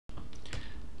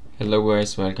Hello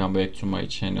guys, welcome back to my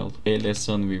channel. In today's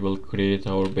lesson we will create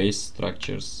our base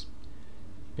structures,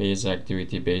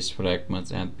 BaseActivity,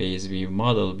 BaseFragment and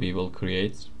BaseViewModel we will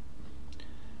create.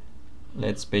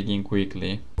 Let's begin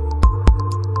quickly.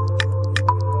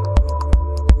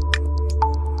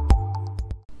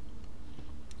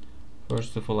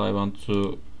 First of all, I want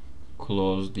to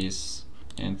close these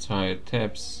entire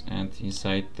tabs, and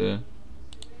inside the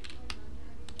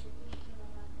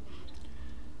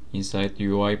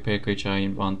UI package I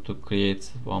want to create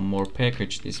one more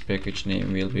package. This package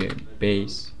name will be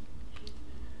base,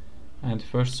 and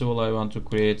first of all I want to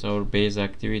create our base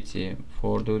activity.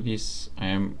 For do this I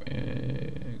am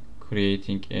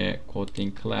creating a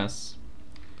KOTLIN class.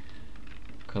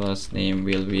 Class name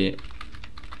will be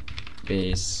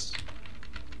base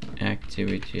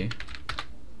activity,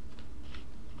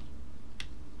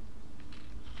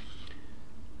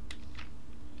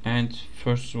 and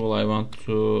first of all I want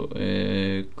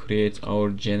to create our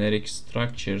generic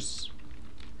structures,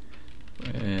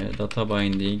 data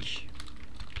binding,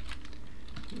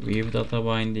 view data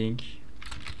binding,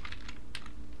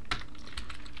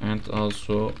 and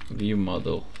also view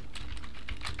model.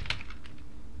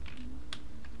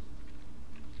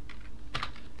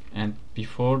 And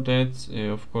before that,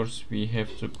 of course, we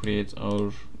have to create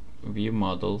our view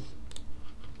model,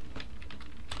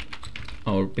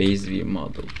 our base view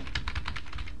model,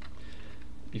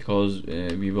 because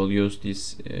we will use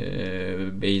this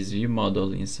base view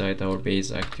model inside our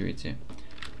base activity.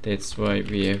 That's why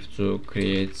we have to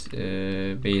create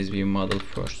base view model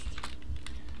first.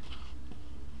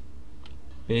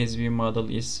 Base view model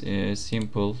is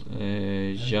simple,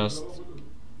 just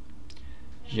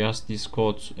this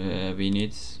code we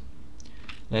need.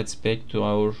 Let's back to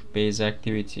our base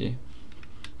activity,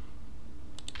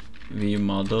 view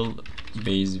model,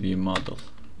 base view model,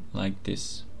 like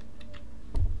this.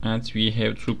 And we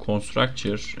have two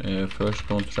constructors. First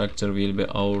constructor will be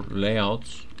our layout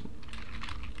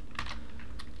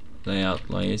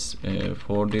lies.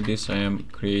 For this I am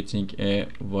creating a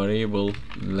variable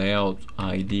layout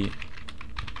ID.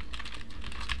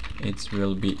 It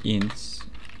will be int,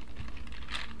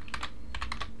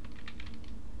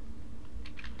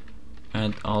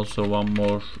 and also one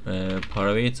more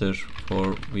parameter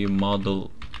for ViewModel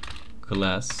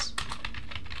class.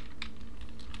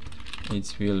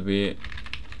 It will be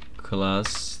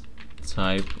class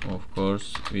type, of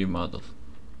course, ViewModel.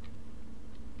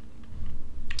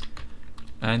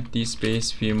 And this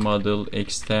base ViewModel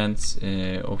extends,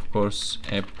 of course,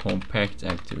 app compact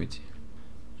activity.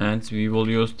 And we will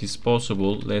use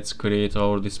disposable. Let's create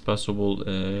our disposable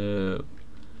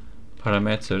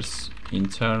parameters.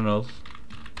 Internal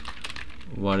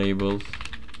variable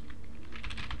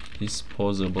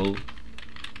disposable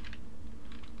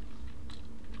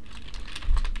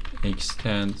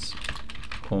extend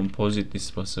composite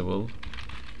disposable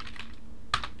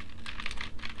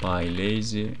by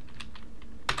lazy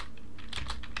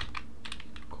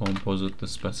composite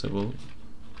disposable,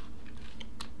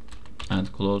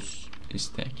 and close this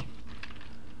tag.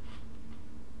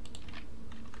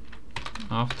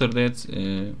 After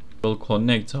that we'll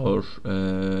connect our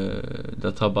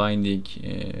data binding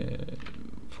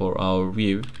for our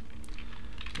view,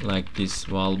 like this,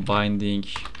 while binding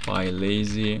by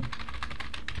lazy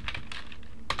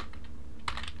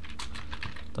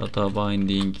data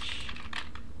binding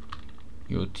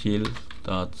util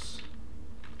dot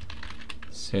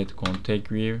set contact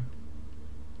view.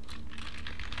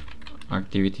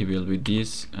 Activity will be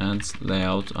this, and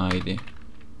layout ID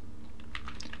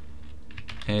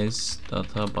as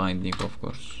data binding, of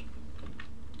course.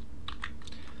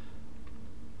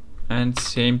 And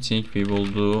same thing we will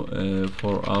do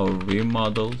for our view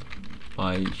model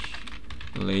by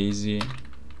lazy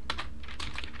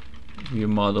view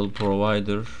model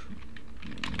provider,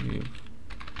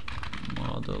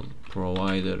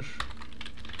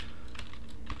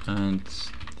 and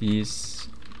this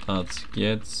dot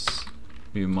gets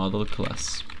view model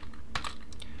class.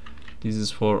 This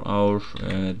is for our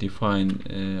define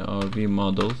our view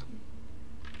model,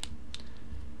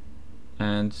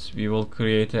 and we will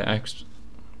create a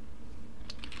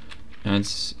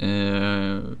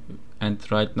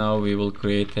and right now we will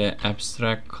create a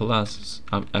abstract class,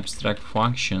 abstract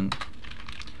function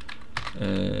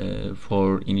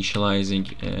for initializing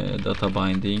data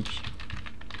binding.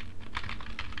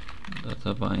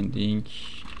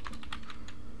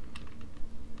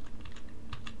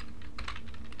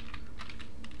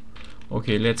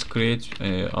 Okay, let's create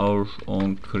our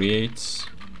own create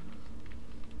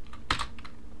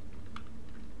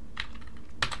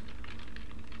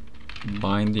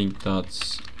binding dot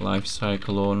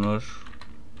lifecycle owner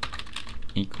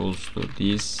equals to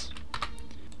this.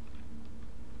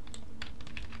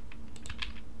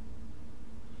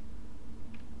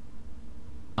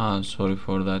 Sorry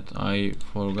for that, I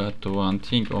forgot the one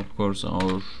thing. Of course,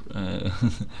 our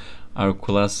our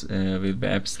class will be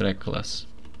abstract class.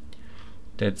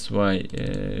 That's why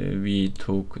we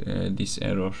took this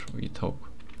error we took.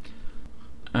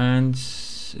 And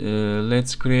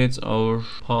let's create our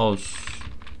pause.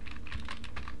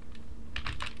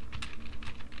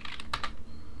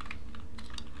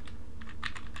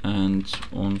 And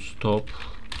on stop,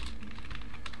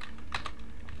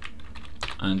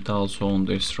 and also on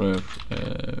destroyer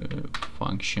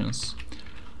functions.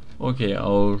 Okay,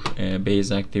 our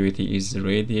base activity is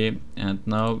ready, and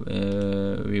now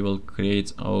we will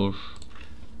create our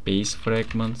base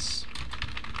fragments.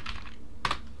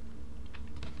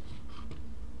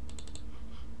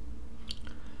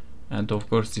 And of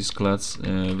course this class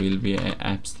will be an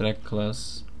abstract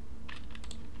class.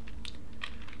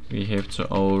 We have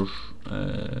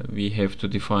to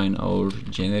define our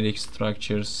generic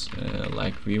structures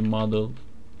like Viewmodel,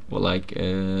 like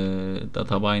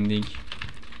data binding,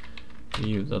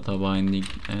 view data binding,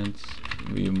 and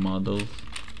Viewmodel,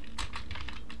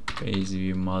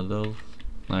 BaseViewModel,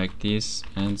 like this,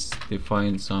 and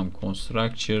define some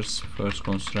constructors. First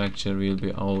constructor will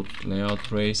be layout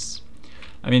trace.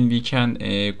 I mean, we can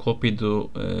copy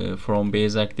from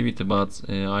BaseActivity, but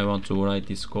I want to write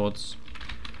these codes.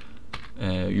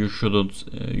 You should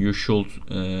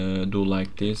do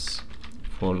like this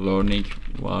for learning.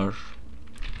 Var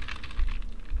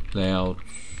layout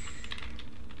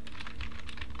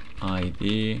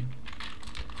ID,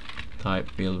 type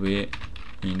will be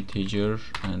integer,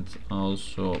 and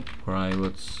also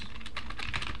private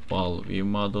val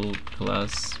Viewmodel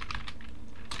class,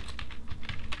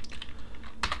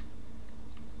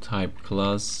 type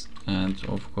class, and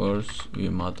of course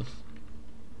Viewmodel.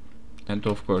 And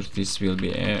of course this will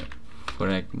be a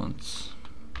fragment.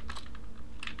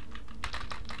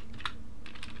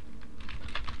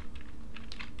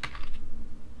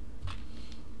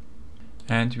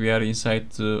 And we are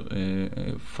inside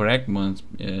the fragment,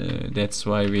 that's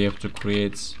why we have to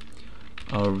create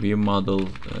our Viewmodel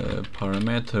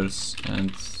parameters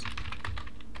and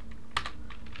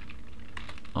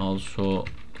also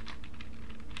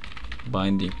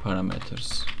binding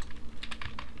parameters.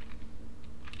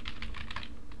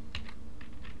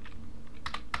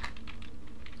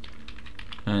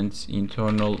 And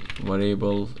internal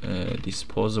variable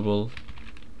disposable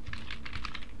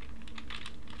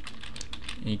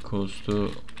equals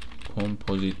to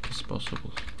composite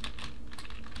disposable.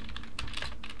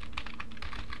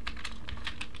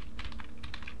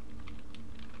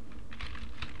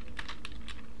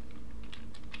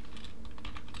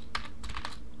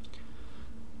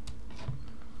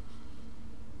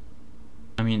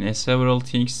 I mean, several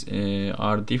things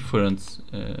are different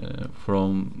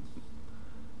from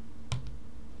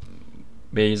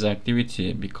base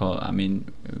activity, because I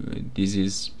mean this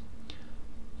is,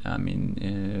 I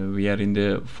mean we are in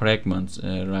the fragments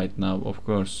right now. Of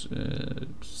course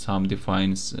some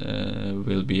defines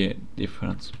will be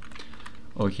different.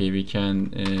 Okay, we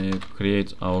can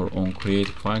create our own create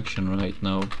function right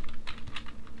now,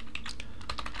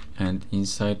 and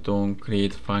inside the own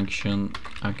create function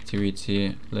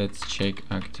activity, let's check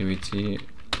activity,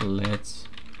 let's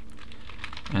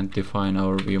and define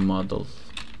our Viewmodel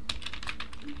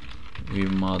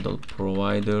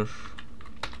provider,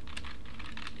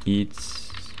 it,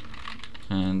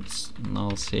 and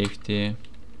null safety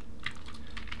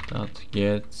dot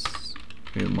get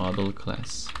Viewmodel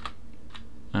class.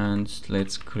 And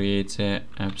let's create a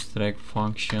abstract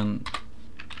function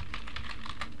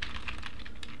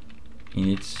in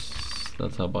its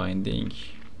data binding.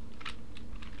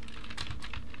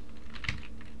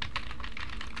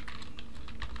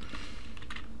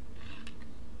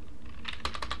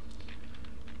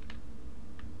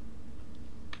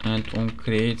 And on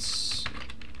creates,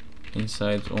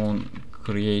 inside on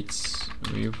creates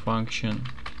view function,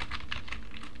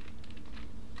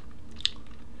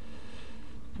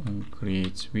 on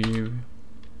creates view,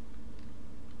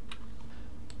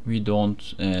 we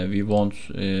won't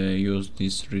use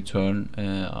this return,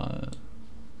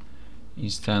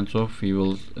 instead of we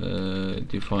will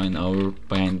define our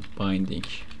binding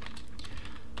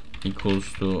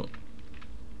equals to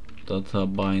data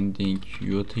binding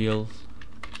util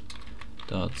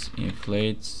dot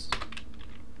inflates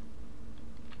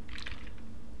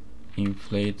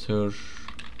inflator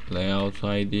layout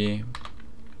ID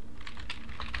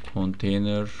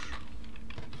container,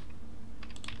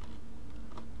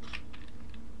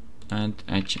 and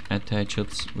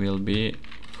attached will be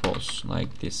false,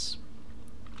 like this.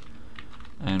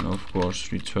 and of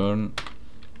course return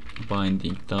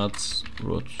binding dot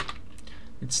root.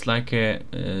 It's like a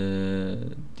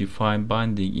define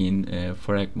binding in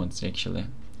fragments actually.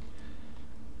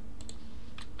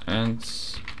 And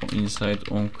inside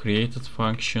on created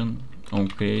function, on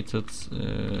created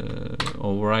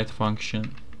override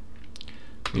function,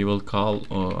 we will call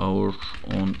our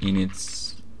on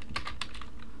init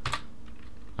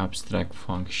abstract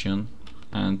function,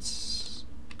 and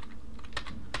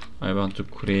I want to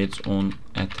create on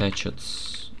attach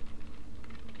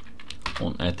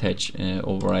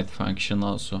override function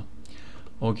also.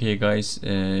 Okay guys,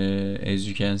 as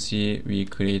you can see, we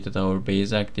created our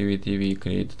BaseActivity, we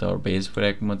created our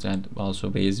BaseFragment, and also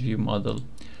BaseViewModel.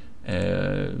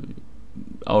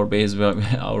 Our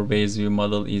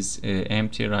BaseViewModel is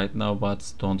empty right now,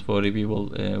 but don't worry, we will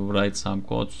write some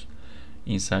codes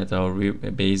inside our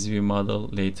BaseViewModel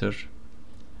later.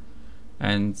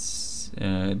 And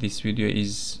this video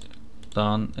is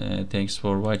done. Thanks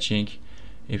for watching.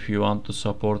 If you want to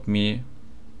support me,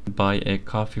 buy a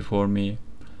coffee for me.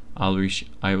 I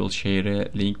will share a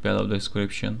link below the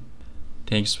description.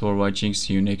 Thanks for watching.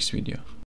 See you next video.